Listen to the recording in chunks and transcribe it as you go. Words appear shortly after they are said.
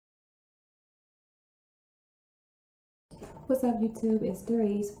What's up YouTube? It's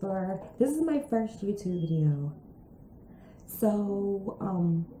Therese this is my first YouTube video.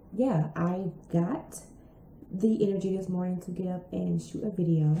 So yeah, I got the energy this morning to get up and shoot a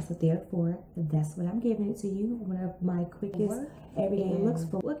video, so therefore that's what I'm giving it to you. One of my quickest everyday looks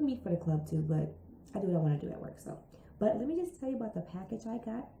for look at me for the club too, but I do what I want to do at work. So but let me just tell you about the package I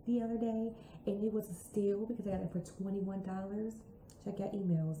got the other day, and it was a steal because I got it for $21. Check out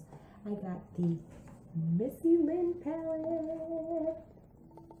emails. I got the Missy Lynn palette.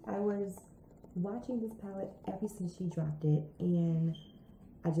 I was watching this palette ever since she dropped it, and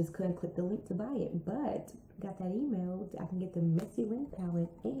I just couldn't click the link to buy it, but got that email. I can get the Missy Lynn palette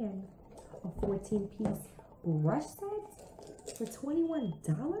and a 14-piece brush set for $21.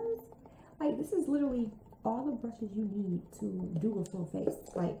 Like, this is literally all the brushes you need to do a full face,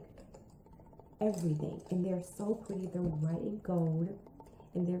 like everything. And they're so pretty. They're white and gold,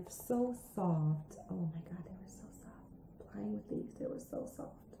 and they're so soft. Oh my god, they were so soft. Playing with these, they were so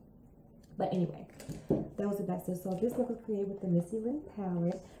soft. But anyway, that was the best. So this look was created with the Missy Lynn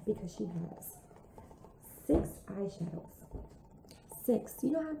palette because she has 6 eyeshadows. 6.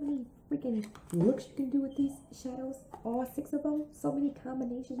 You know how many freaking looks you can do with these shadows? All 6 of them. So many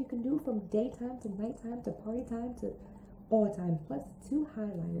combinations you can do, from daytime to nighttime to party time to all time. Plus 2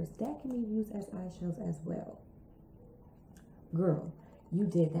 highlighters that can be used as eyeshadows as well. Girl, you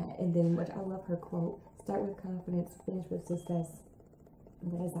did that. And then, which I love her quote: "Start with confidence, finish with success."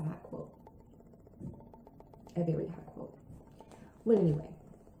 That is a hot quote. A very hot quote. Well, anyway,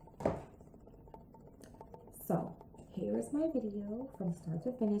 so here is my video from start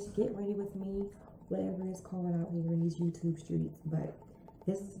to finish. Get ready with me, whatever it's called out here in these YouTube streets. But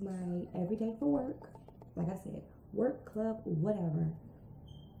this is my everyday for work. Like I said, work, club, whatever.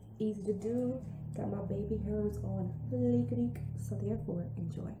 Easy to do. Got my baby hairs on fleek, so therefore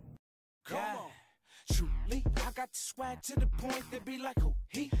enjoy. Come on. Truly, I got the swag to the point that be like, who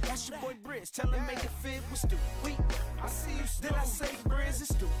he? That's your boy Briz. Tell him make it fit with Stu. I see you. Then I say Briz is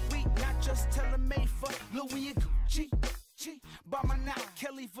Stu. Not just tell him made for Louis and Gucci. By my now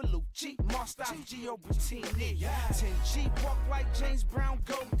Kelly Vellucci, Master Gio Routine. 10G walk like James Brown,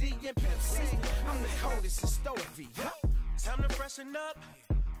 Goldie and Pimp C. I'm the coldest in Stovey. Time to freshen up,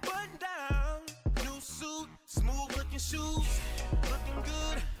 button down, new suit, smooth looking shoes, looking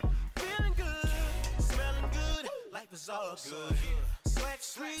good, feeling good. Smelling good, life is all good. Slack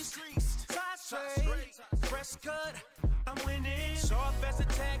streets, tie straight, fresh cut, I'm winning. Sharp as a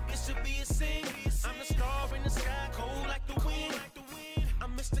tack, it should be a sin. I'm the star in the sky, cold like the wind.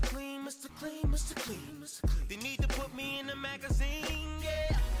 I'm Mr. Clean, Mr. Clean, Mr. Clean. They need to put me in the magazine,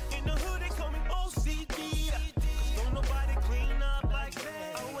 yeah. In the hood, they call me OCD. Cause don't nobody clean up like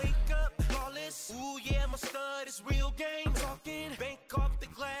that. I wake up flawless, ooh yeah, my stud is real game. Talking, bank off the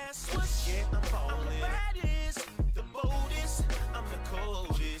glass, swoosh, yeah, I'm ballin'. I'm the baddest, the boldest, I'm the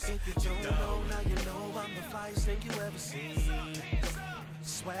coldest. If you don't know, now you know I'm the flyest thing you ever seen.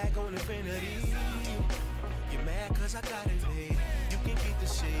 Swag on infinity. You're mad cause I got it made. You can keep the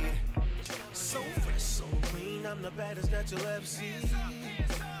shade. So fresh, so clean, I'm the baddest that you'll ever see.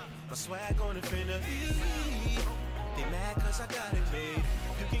 My swag on infinity. They mad cause I got it made.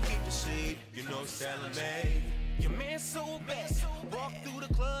 You can keep the shade, you know it's tailor-made. Your man so bad, walk through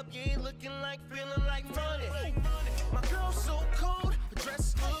the club, yeah, looking like, feeling like money. My girl so cold, her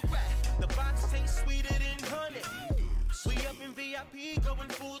dress look right. The box tastes sweeter than honey. We up in VIP, going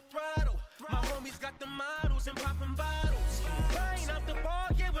full throttle. My homies got the models and popping bottles. Buying out the bar,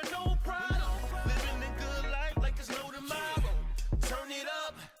 yeah, with no problem. Living the good life like there's no tomorrow. Turn it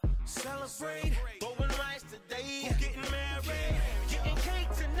up, celebrate. Blowing rice today, getting married. Getting cake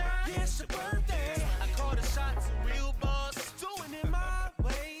tonight, yeah, it's your birthday. I call the shots, a real boss, doing it my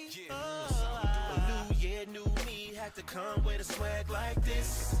way. New year, new me, had to come with a swag like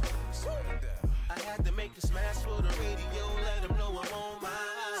this. I had to make a smash for the radio, let them know I'm on my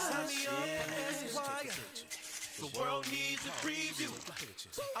sign me up as wire. The world needs a preview.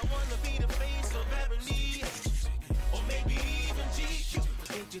 I wanna be the face of Ebony, or maybe even GQ.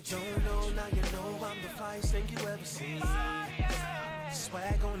 If you don't know, now you know I'm the flyest thing you ever seen.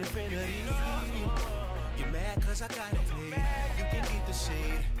 Swag on infinity. You're mad cause I got it made. You can keep the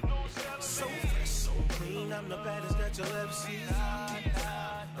shade. So fresh, so clean, I'm the baddest that you'll ever see.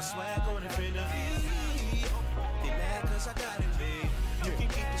 My swag on infinity. They mad cause I got it made. You can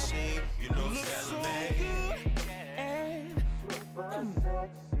keep the shade, you know it's tailor-made.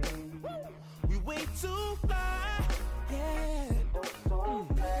 We way too fly, yeah.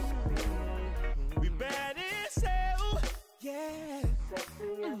 We bad as hell, yeah.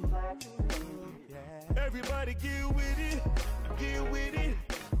 Everybody get with it, get with it.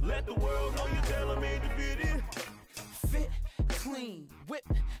 Let the world know you're tailor-made to fit it. Fit whip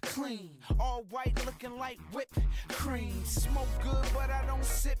clean, all white looking like whipped cream. Smoke good, but I don't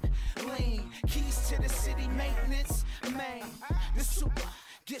sip lean. Keys to the city maintenance, man. The super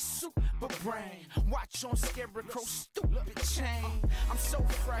get super brain. Watch on Scarecrow, stupid chain. I'm so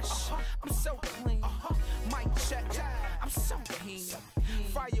fresh, I'm so clean. Mic check, I'm so keen.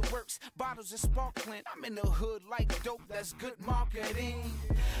 Fireworks, bottles of sparkling. I'm in the hood like dope, that's good marketing.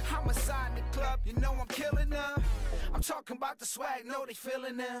 Homicide in the club, you know I'm killing them. I'm talking about the swag, know they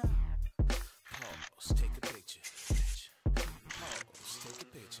feeling them. Pause, take a picture. Pause, take a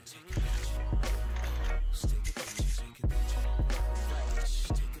picture. Take a picture. Pause, take a picture. Take a picture. Flash,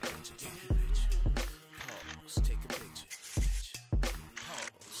 take a picture. Take a picture. Pause, take a picture.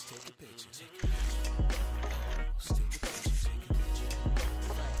 Pause, take a picture. Take a picture. Pause, take a picture. Take a picture.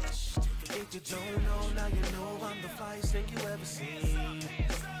 Flash, take a picture. If you don't know, now you know I'm the flyest thing you ever seen.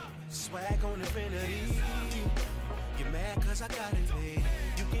 Swag on infinity. You're mad cause I got it made.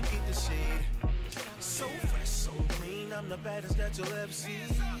 You can keep the shade. So fresh, so clean. I'm the baddest that you'll ever see.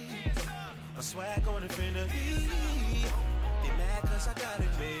 A swag on infinity. You're mad cause I got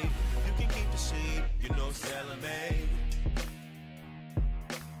it made. You can keep the shade. You know it's selling made.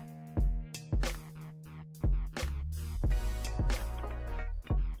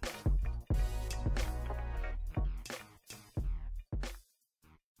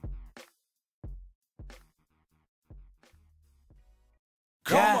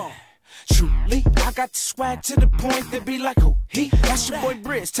 Come on. Truly, I got the swag to the point they be like, who he? That's your boy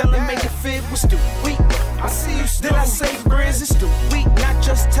Briz. Tell him make it fit with Stu. I see you still. I say Briz is Stu. Not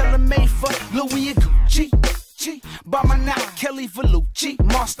just tell him made for Louis and Gucci. By my now Kelly Valucci,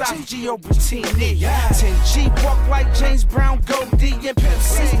 Master Gio Routini. 10G walk like James Brown, Goldie and Pimp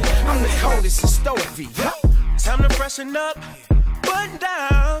C. I'm the coldest in Stovey. Time to freshen up, button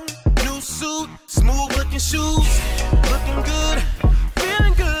down, new suit, smooth looking shoes, looking good.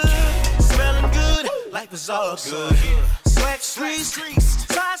 Feeling good, smelling good, life is all good. Swag streets,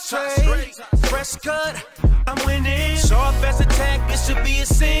 tie straight, fresh cut, I'm winning. Sharp as a tack, it should be a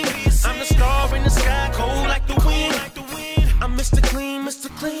sin. I'm the star in the sky, cold like the wind. I'm Mr. Clean, Mr.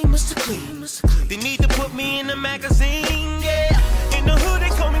 Clean, Mr. Clean. They need to put me in the magazine, yeah. In the hood they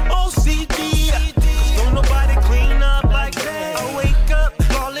call me OCD, cause don't nobody clean up like that. I wake up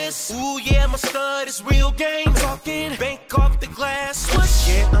flawless, ooh yeah, my stud is real game. I'm talking bank off the glass, whoosh,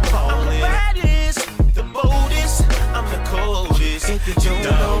 yeah, I'm ballin'. I'm the baddest, the boldest, I'm the coldest. If you don't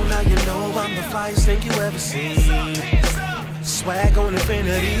know, now you know I'm the flyest thing you ever seen. Swag on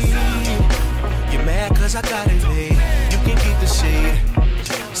infinity. You're mad cause I got it made. You can keep the shade.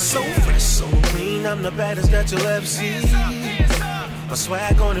 So fresh, so clean, I'm the baddest that you'll ever see. A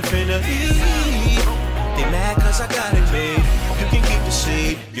swag on infinity. They mad cause I got it made. You can keep the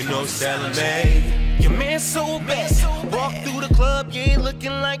shade, you know it's selling made. Your man so bad, walk through the club, yeah,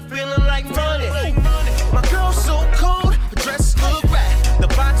 looking like, feeling like money. My girl so cold, her dress look right. The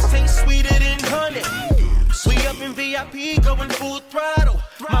box tastes sweeter than honey. We up in VIP, going full throttle.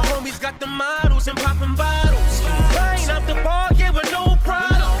 My homies got the models and popping bottles. Buying out the bar, yeah, with no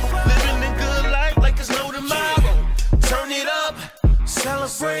problem. Living a good life like there's no tomorrow. Turn it up,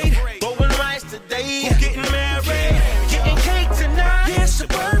 celebrate. Blowing rice today, getting married. Getting cake tonight, yeah, it's your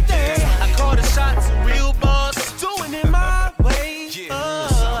birthday. I call the shots a real boss, doing it my way.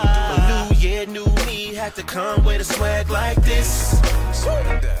 A new year, new me, had to come with a swag like this.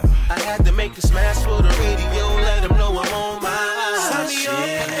 I had to make a smash for the radio, let them know I'm on my sign me up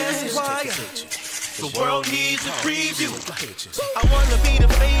as a choir. The world needs a preview. I wanna be the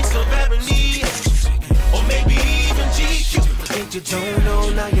face of Ebony, or maybe even GQ. If you don't know,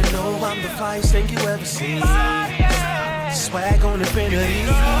 now you know I'm the flyest thing you ever seen. Swag on infinity.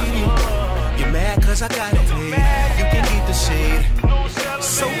 You're mad cause I got it made. You can keep the shade.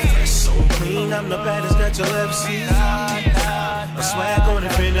 So fresh, so clean, I'm the baddest that you'll ever see. A swag on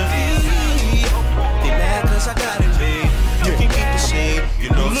infinity. They mad cause I got it made. You can keep the shade, you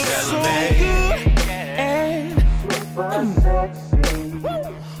know it's selling made.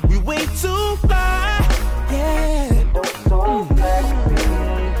 We way too fly, yeah.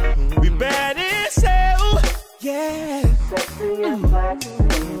 We bad as hell, yeah.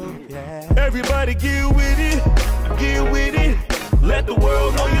 Everybody get with it, get with it. Let the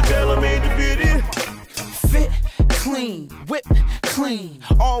world know you tell them made the video. Fit, clean, whip, clean.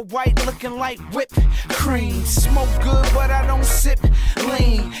 All white looking like whipped cream. Smoke good, but I don't sip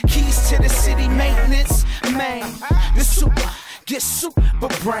lean. Keys to the city maintenance, man. The super, get super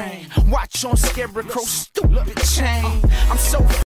brain. Watch on Scarecrow, stupid chain. I'm so